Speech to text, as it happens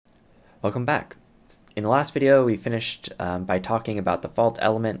Welcome back. In the last video, we finished by talking about the fault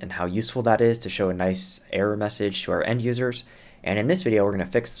element and how useful that is to show a nice error message to our end users. And in this video, we're going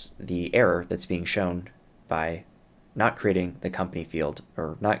to fix the error that's being shown by not creating the company field,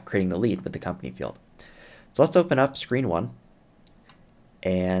 or not creating the lead with the company field. So let's open up screen 1,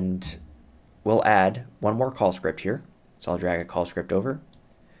 and we'll add one more call script here. So I'll drag a call script over,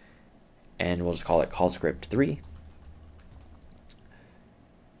 and we'll just call it call script 3.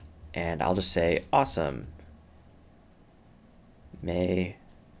 And I'll just say awesome. May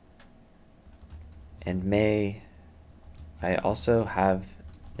I also have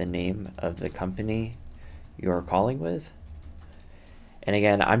the name of the company you're calling with? And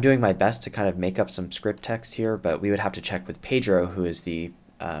again, I'm doing my best to kind of make up some script text here, but we would have to check with Pedro, who is the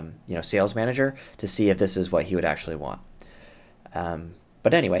sales manager, to see if this is what he would actually want.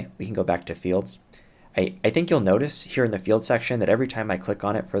 But anyway, we can go back to fields. I think you'll notice here in the field section that every time I click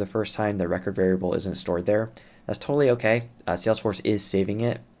on it for the first time, the record variable isn't stored there. That's totally okay. Salesforce is saving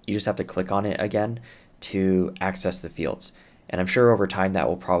it. You just have to click on it again to access the fields. And I'm sure over time that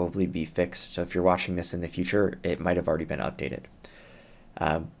will probably be fixed. So if you're watching this in the future, it might have already been updated.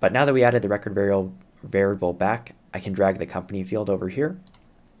 But now that we added the record variable back, I can drag the company field over here.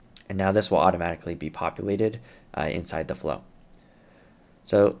 And now this will automatically be populated inside the flow.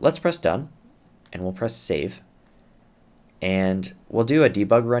 So let's press done. And we'll press save, and we'll do a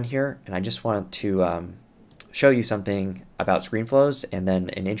debug run here. And I just want to show you something about screen flows, and then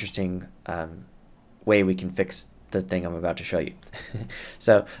an interesting way we can fix the thing I'm about to show you.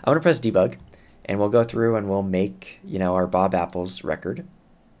 So I'm going to press debug, and we'll go through and we'll make our Bob Apples record.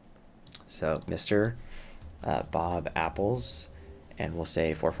 So Mr. Bob Apples, and we'll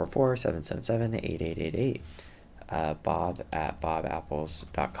say 444-777-8888,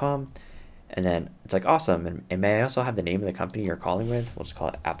 bob@bobapples.com. And then it's like, awesome. And may I also have the name of the company you're calling with? We'll just call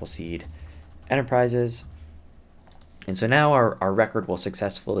it Appleseed Enterprises. And so now our record will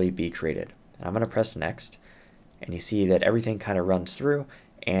successfully be created. And I'm going to press next. And you see that everything kind of runs through.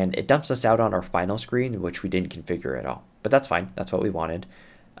 And it dumps us out on our final screen, which we didn't configure at all. But that's fine. That's what we wanted.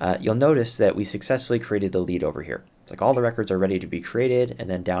 You'll notice that we successfully created the lead over here. It's like all the records are ready to be created. And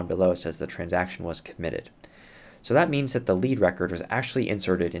then down below it says the transaction was committed. So that means that the lead record was actually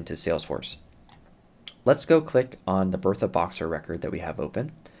inserted into Salesforce. Let's go click on the Bertha Boxer record that we have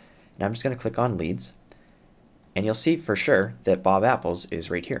open. And I'm just going to click on leads. And you'll see for sure that Bob Apples is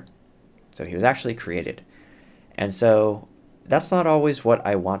right here. So he was actually created. And so that's not always what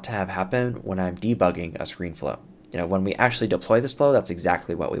I want to have happen when I'm debugging a screen flow. When we actually deploy this flow, that's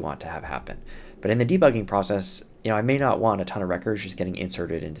exactly what we want to have happen. But in the debugging process, I may not want a ton of records just getting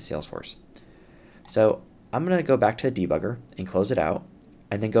inserted into Salesforce. So I'm going to go back to the debugger and close it out,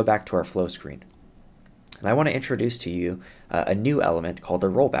 and then go back to our flow screen. And I want to introduce to you a new element called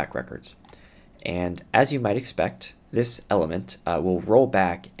the rollback records. And as you might expect, this element will roll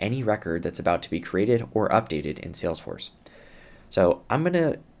back any record that's about to be created or updated in Salesforce. So I'm going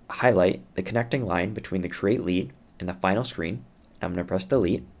to highlight the connecting line between the create lead and the final screen. I'm going to press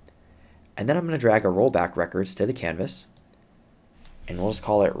delete, and then I'm going to drag a rollback records to the canvas, and we'll just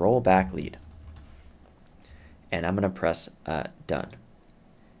call it rollback lead. And I'm going to press done.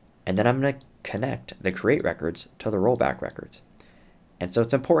 And then I'm going to connect the create records to the rollback records. And so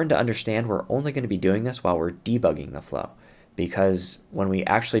it's important to understand we're only going to be doing this while we're debugging the flow, because when we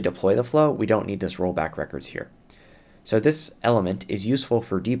actually deploy the flow, we don't need this rollback records here. So this element is useful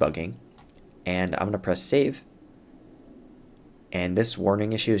for debugging, and I'm going to press save. And this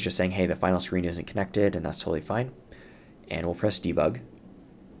warning issue is just saying, hey, the final screen isn't connected, and that's totally fine. And we'll press debug.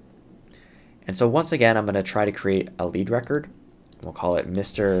 And so once again, I'm going to try to create a lead record. We'll call it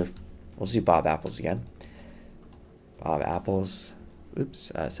Mr. We'll do Bob Apples again. Bob Apples,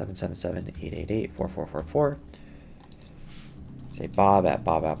 777-888-4444. Say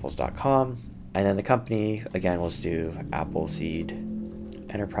bob@bobapples.com. And then the company, again, we'll just do Appleseed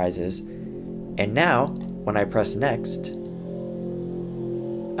Enterprises. And now, when I press next,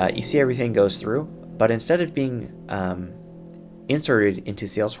 you see everything goes through. But instead of being inserted into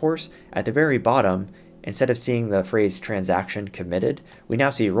Salesforce, at the very bottom, instead of seeing the phrase transaction committed, we now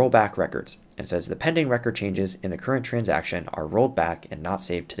see rollback records. It says the pending record changes in the current transaction are rolled back and not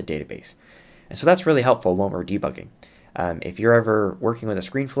saved to the database. And so that's really helpful when we're debugging. If you're ever working with a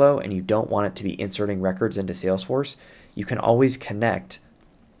screen flow and you don't want it to be inserting records into Salesforce, you can always connect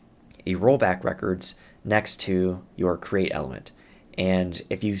a rollback records next to your create element. And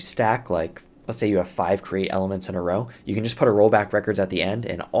if you stack, like, let's say you have 5 create elements in a row, you can just put a rollback records at the end,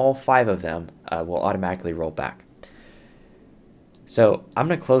 and all 5 of them will automatically roll back. So I'm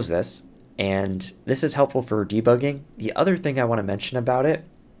going to close this, and this is helpful for debugging. The other thing I want to mention about it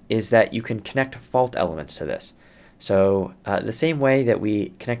is that you can connect fault elements to this. So the same way that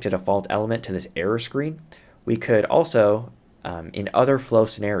we connected a fault element to this error screen, we could also, in other flow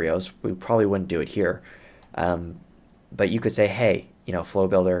scenarios, we probably wouldn't do it here, but you could say, hey, Flow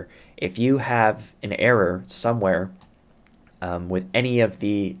Builder, if you have an error somewhere with any of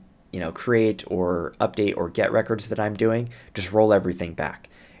the create or update or get records that I'm doing, just roll everything back.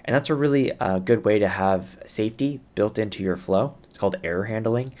 And that's a really good way to have safety built into your flow. It's called error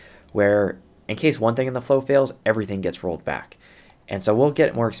handling, where in case one thing in the flow fails, everything gets rolled back. And so we'll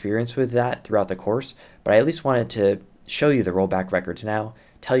get more experience with that throughout the course, but I at least wanted to show you the rollback records now,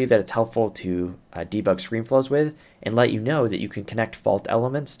 tell you that it's helpful to debug screen flows with, and let you know that you can connect fault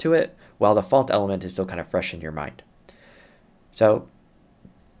elements to it while the fault element is still kind of fresh in your mind. So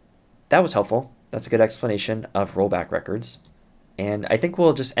that was helpful. That's a good explanation of rollback records. And I think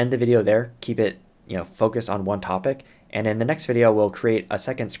we'll just end the video there, keep it focused on one topic, and in the next video we'll create a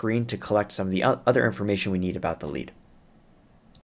second screen to collect some of the other information we need about the lead.